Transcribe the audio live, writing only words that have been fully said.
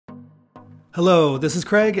Hello, this is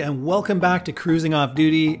Craig and welcome back to Cruising Off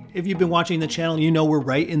Duty. If you've been watching the channel, you know we're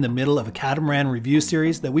right in the middle of a catamaran review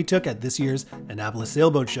series that we took at this year's Annapolis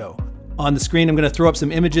Sailboat Show. On the screen, I'm going to throw up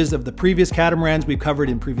some images of the previous catamarans we've covered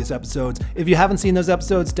in previous episodes. If you haven't seen those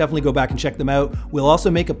episodes, definitely go back and check them out. We'll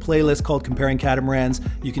also make a playlist called Comparing Catamarans.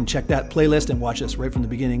 You can check that playlist and watch us right from the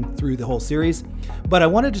beginning through the whole series. But I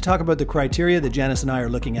wanted to talk about the criteria that Janice and I are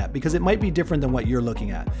looking at because it might be different than what you're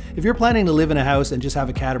looking at. If you're planning to live in a house and just have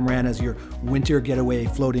a catamaran as your winter getaway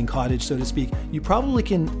floating cottage, so to speak, you probably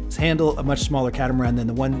can handle a much smaller catamaran than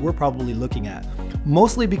the one we're probably looking at.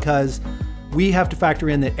 Mostly because we have to factor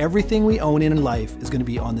in that everything we own in life is going to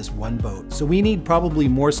be on this one boat. So we need probably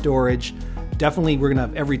more storage. Definitely we're going to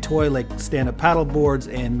have every toy like stand-up paddle boards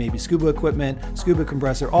and maybe scuba equipment, scuba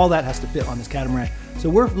compressor, all that has to fit on this catamaran. So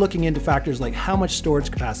we're looking into factors like how much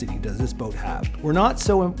storage capacity does this boat have? We're not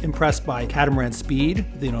so impressed by catamaran speed.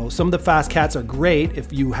 You know, some of the fast cats are great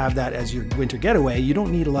if you have that as your winter getaway. You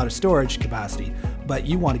don't need a lot of storage capacity, but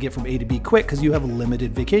you want to get from A to B quick because you have a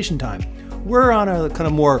limited vacation time. We're on a kind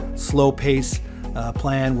of more slow pace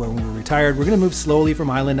plan where when we're retired, we're going to move slowly from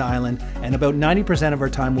island to island, and about 90% of our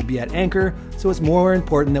time will be at anchor, so it's more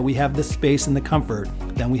important that we have the space and the comfort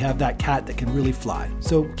than we have that cat that can really fly.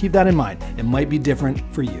 So keep that in mind. It might be different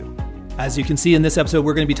for you. As you can see in this episode,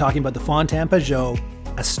 we're going to be talking about the Fountaine Pajot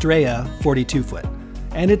Astrea 42 foot,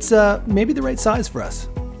 and it's maybe the right size for us.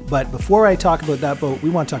 But before I talk about that boat, we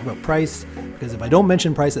want to talk about price, because if I don't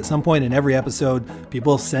mention price at some point in every episode,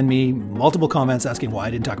 people send me multiple comments asking why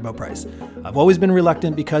I didn't talk about price. I've always been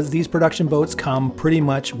reluctant because these production boats come pretty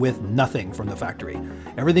much with nothing from the factory.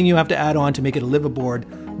 Everything you have to add on to make it a liveaboard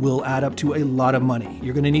will add up to a lot of money.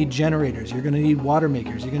 You're going to need generators, you're going to need water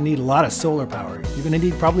makers, you're going to need a lot of solar power, you're going to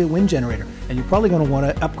need probably a wind generator, and you're probably going to want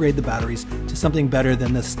to upgrade the batteries to something better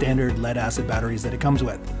than the standard lead acid batteries that it comes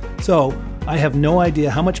with. So I have no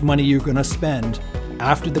idea how much money you're going to spend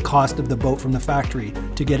after the cost of the boat from the factory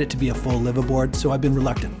to get it to be a full liveaboard, so I've been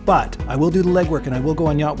reluctant. But I will do the legwork and I will go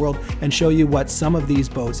on Yacht World and show you what some of these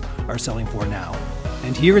boats are selling for now.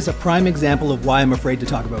 And here is a prime example of why I'm afraid to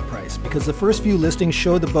talk about price, because the first few listings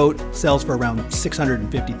show the boat sells for around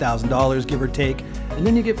 $650,000, give or take, and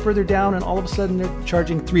then you get further down and all of a sudden they're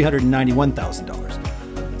charging $391,000.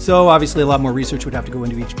 So obviously a lot more research would have to go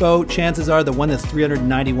into each boat. Chances are the one that's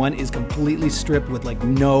 $391 is completely stripped with like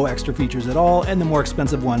no extra features at all, and the more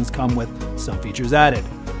expensive ones come with some features added.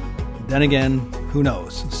 Then again, who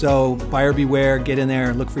knows? So buyer beware, get in there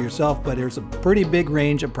and look for yourself, but there's a pretty big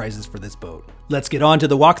range of prices for this boat. Let's get on to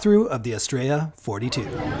the walkthrough of the Astrea 42.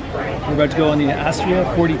 We're about to go on the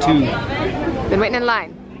Astrea 42. Been waiting in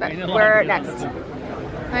line, but we're next.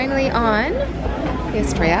 Finally on the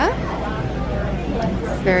Astrea.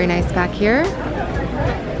 It's very nice back here.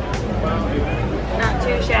 Not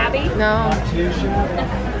too shabby? No. Not too shabby.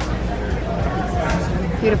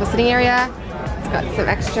 Beautiful sitting area. It's got some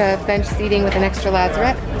extra bench seating with an extra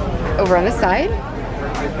lazarette over on this side.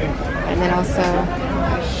 And then also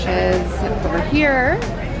a chaise over here.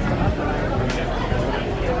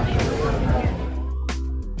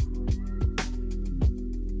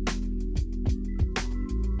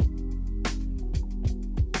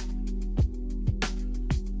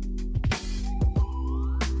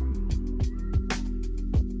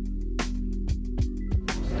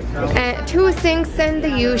 Two sinks and the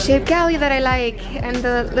U-shaped galley that I like, and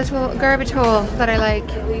the little garbage hole that I like,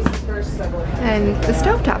 and the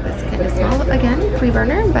stovetop is kind of small again,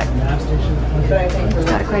 3-burner, but it's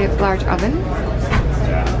got quite a large oven.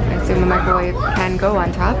 I assume a microwave can go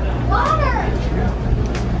on top.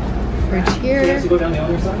 Fridge here.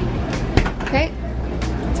 Okay,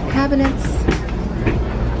 some cabinets.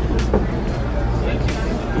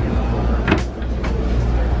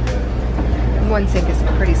 One sink is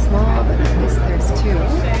pretty small, but at least there's two.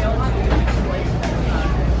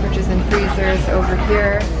 Fridges and freezers over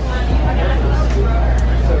here.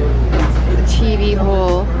 The TV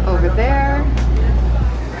hole over there.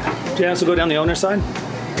 Janice will go down the owner's side.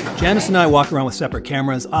 Janice and I walk around with separate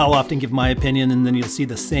cameras. I'll often give my opinion, and then you'll see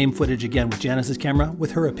the same footage again with Janice's camera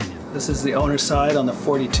with her opinion. This is the owner's side on the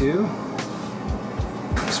 42.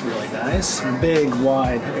 Looks really nice. A big,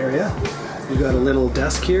 wide area. We've got a little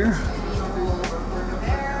desk here.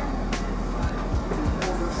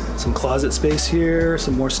 Some closet space here,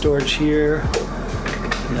 some more storage here,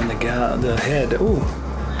 and then the head. Ooh,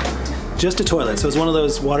 just a toilet. So it's one of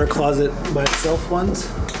those water closet by itself ones.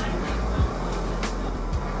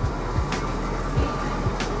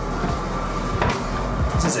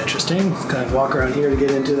 This is interesting. Kind of walk around here to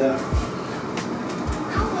get into the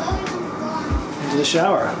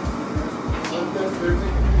shower.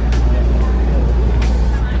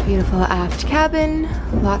 Beautiful aft cabin,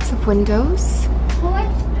 lots of windows,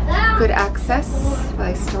 good access,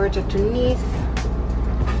 by storage underneath,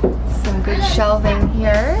 some good shelving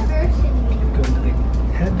here. Go into the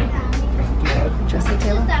head. Dressing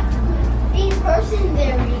table.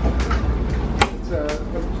 It's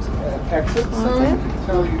exit sign.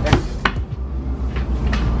 Tell you exit.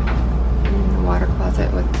 And the water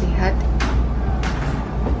closet with the head.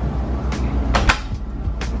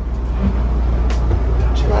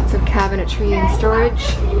 Lots of cabinetry and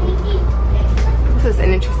storage. This is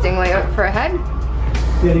an interesting layout for a head.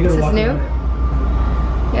 Yeah, you gotta This is walk new.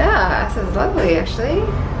 around. Yeah, this is lovely actually.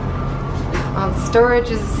 The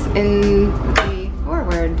storage is in the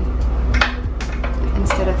forward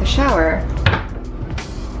instead of the shower.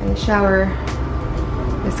 And the shower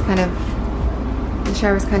is kind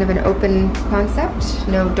of an open concept,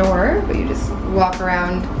 no door, but you just walk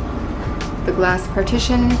around the glass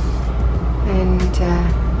partition and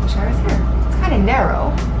the shower's here. It's kind of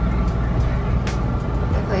narrow.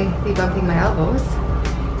 Definitely be bumping my elbows.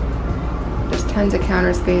 There's tons of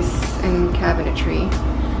counter space and cabinetry.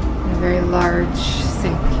 And a very large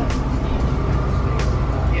sink.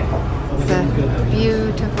 It's a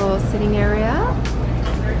beautiful sitting area.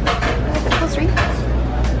 The upholstery.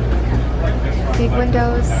 Big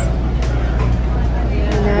windows.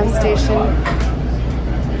 Nav station.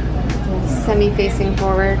 Semi-facing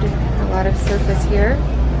forward. A lot of surface here.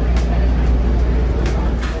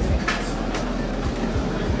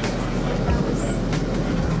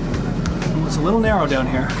 It's a little narrow down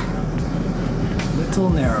here. Little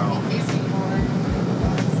narrow.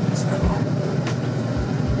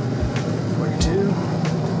 42.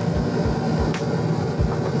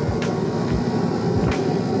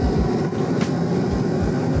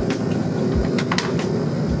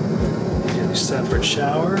 And a separate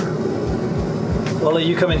shower. Well,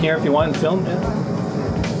 you come in here if you want and film. Yeah.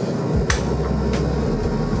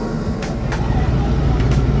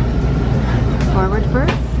 Forward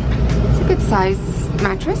berth. It's a good size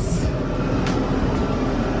mattress.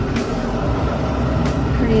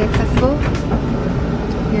 Pretty accessible.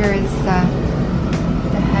 Here is the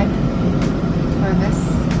head for this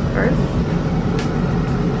berth.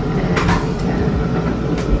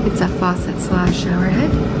 And it's a faucet / shower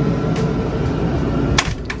head.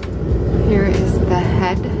 Here is the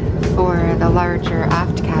head for the larger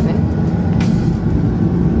aft cabin.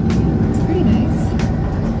 It's pretty nice.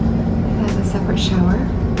 It has a separate shower.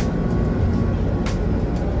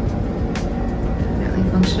 Definitely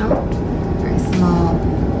functional. Very small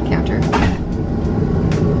counter.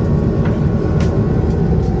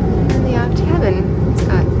 And the aft cabin. It's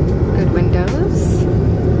got good windows.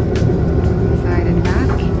 Side and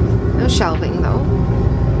back. No shelving though.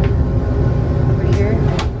 Over here.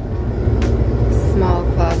 Small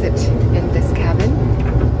closet in this cabin.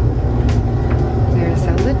 There's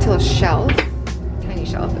a little shelf. Tiny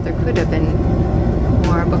shelf, but there could have been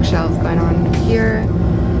more bookshelves going on here.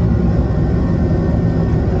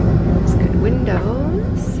 There's good windows.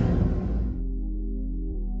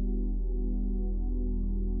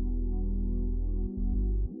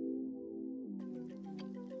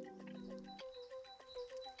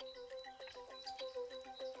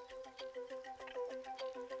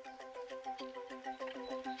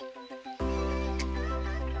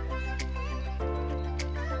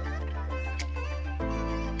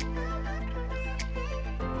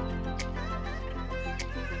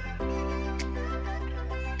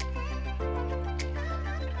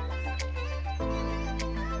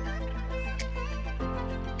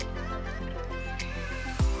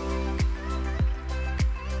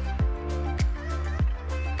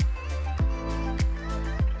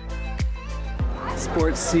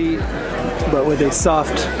 Sports seat, but with a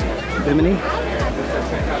soft bimini. We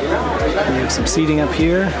have some seating up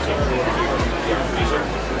here.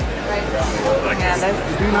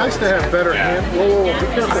 It'd be nice to have better hand. Whoa, be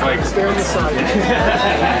careful. Stay on the side.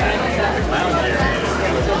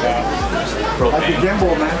 Like a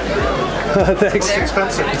gimbal, man. Thanks. It's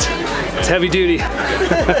expensive. It's heavy duty.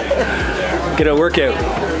 Get a workout.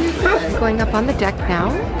 Going up on the deck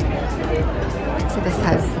now. So this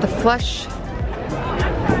has the flush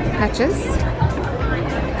hatches.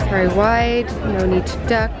 It's very wide, no need to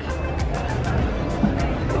duck.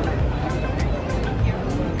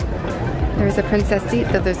 There's a princess seat,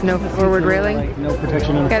 though there's no forward railing. Like no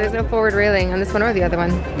protection on. Yeah, there's no forward railing on this one or the other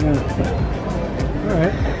one. Yeah. All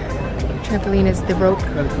right. Trampoline is the rope.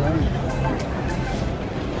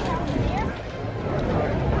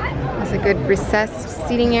 There's a good recessed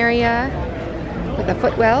seating area with a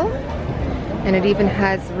footwell, and it even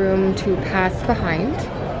has room to pass behind.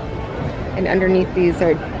 And underneath these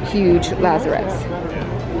are huge lazarets.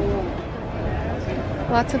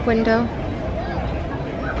 Lots of window.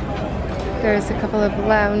 There's a couple of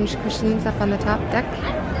lounge cushions up on the top deck.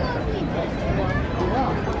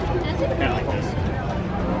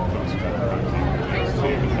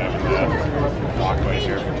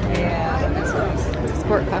 It's a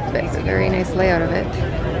sport cockpit, a very nice layout of it.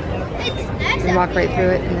 You can walk right through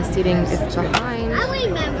it, and the seating is behind.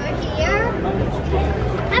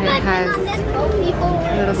 And it has a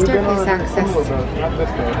little staircase access.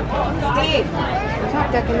 Steve, the top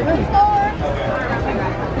deck in the room.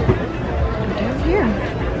 Down here.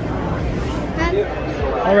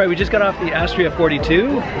 All right, we just got off the Astrea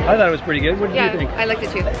 42. I thought it was pretty good. What did you think? I liked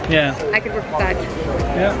it too. Yeah. I could work with that.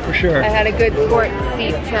 Yeah, for sure. I had a good sport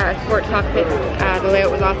seat, sport cockpit. The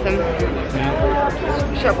layout was awesome.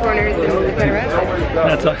 Yeah. Sharp corners, etc.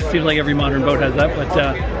 That seems like every modern boat has that, but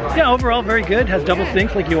yeah, overall very good. Has double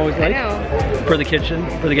sinks like you always like for the kitchen,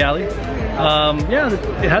 for the galley. Yeah,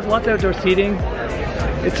 it has lots of outdoor seating.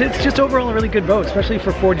 It's just overall a really good boat, especially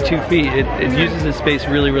for 42 feet. It uses its space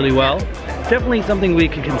really, really well. Definitely something we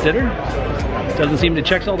could consider. Doesn't seem to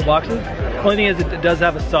check all the boxes. Only thing is it does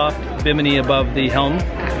have a soft bimini above the helm,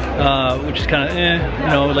 which is kind of you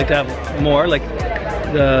know, I'd like to have more. Like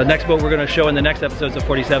the next boat we're going to show in the next episode is a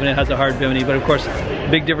 47. It has a hard bimini, but of course,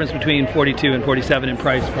 big difference between 42 and 47 in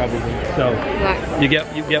price probably. So you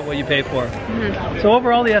get what you pay for. So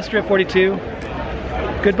overall, the Astrea 42.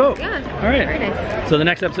 Good boat. Yeah. All right. Very nice. So the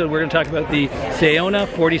next episode, we're going to talk about the Saona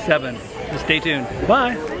 47. So stay tuned.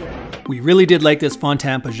 Bye. We really did like this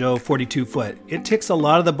Fountaine Pajot 42 foot. It ticks a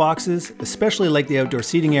lot of the boxes, especially like the outdoor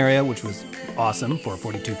seating area, which was awesome for a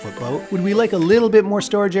 42 foot boat. Would we like a little bit more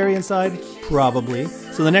storage area inside? Probably.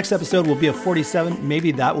 So the next episode will be a 47.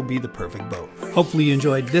 Maybe that will be the perfect boat. Hopefully you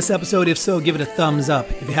enjoyed this episode. If so, give it a thumbs up.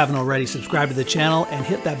 If you haven't already, subscribe to the channel and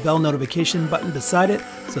hit that bell notification button beside it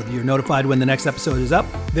so that you're notified when the next episode is up.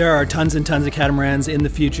 There are tons and tons of catamarans in the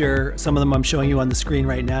future. Some of them I'm showing you on the screen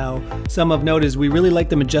right now. Some of note is we really like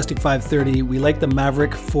the Majestic 530, we like the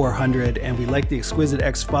Mavic 400, and we like the Exquisite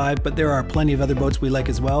X5, but there are plenty of other boats we like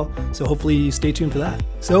as well. So hopefully you stay tuned for that.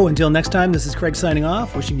 So until next time, this is Craig signing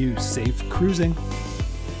off, wishing you safe cruising.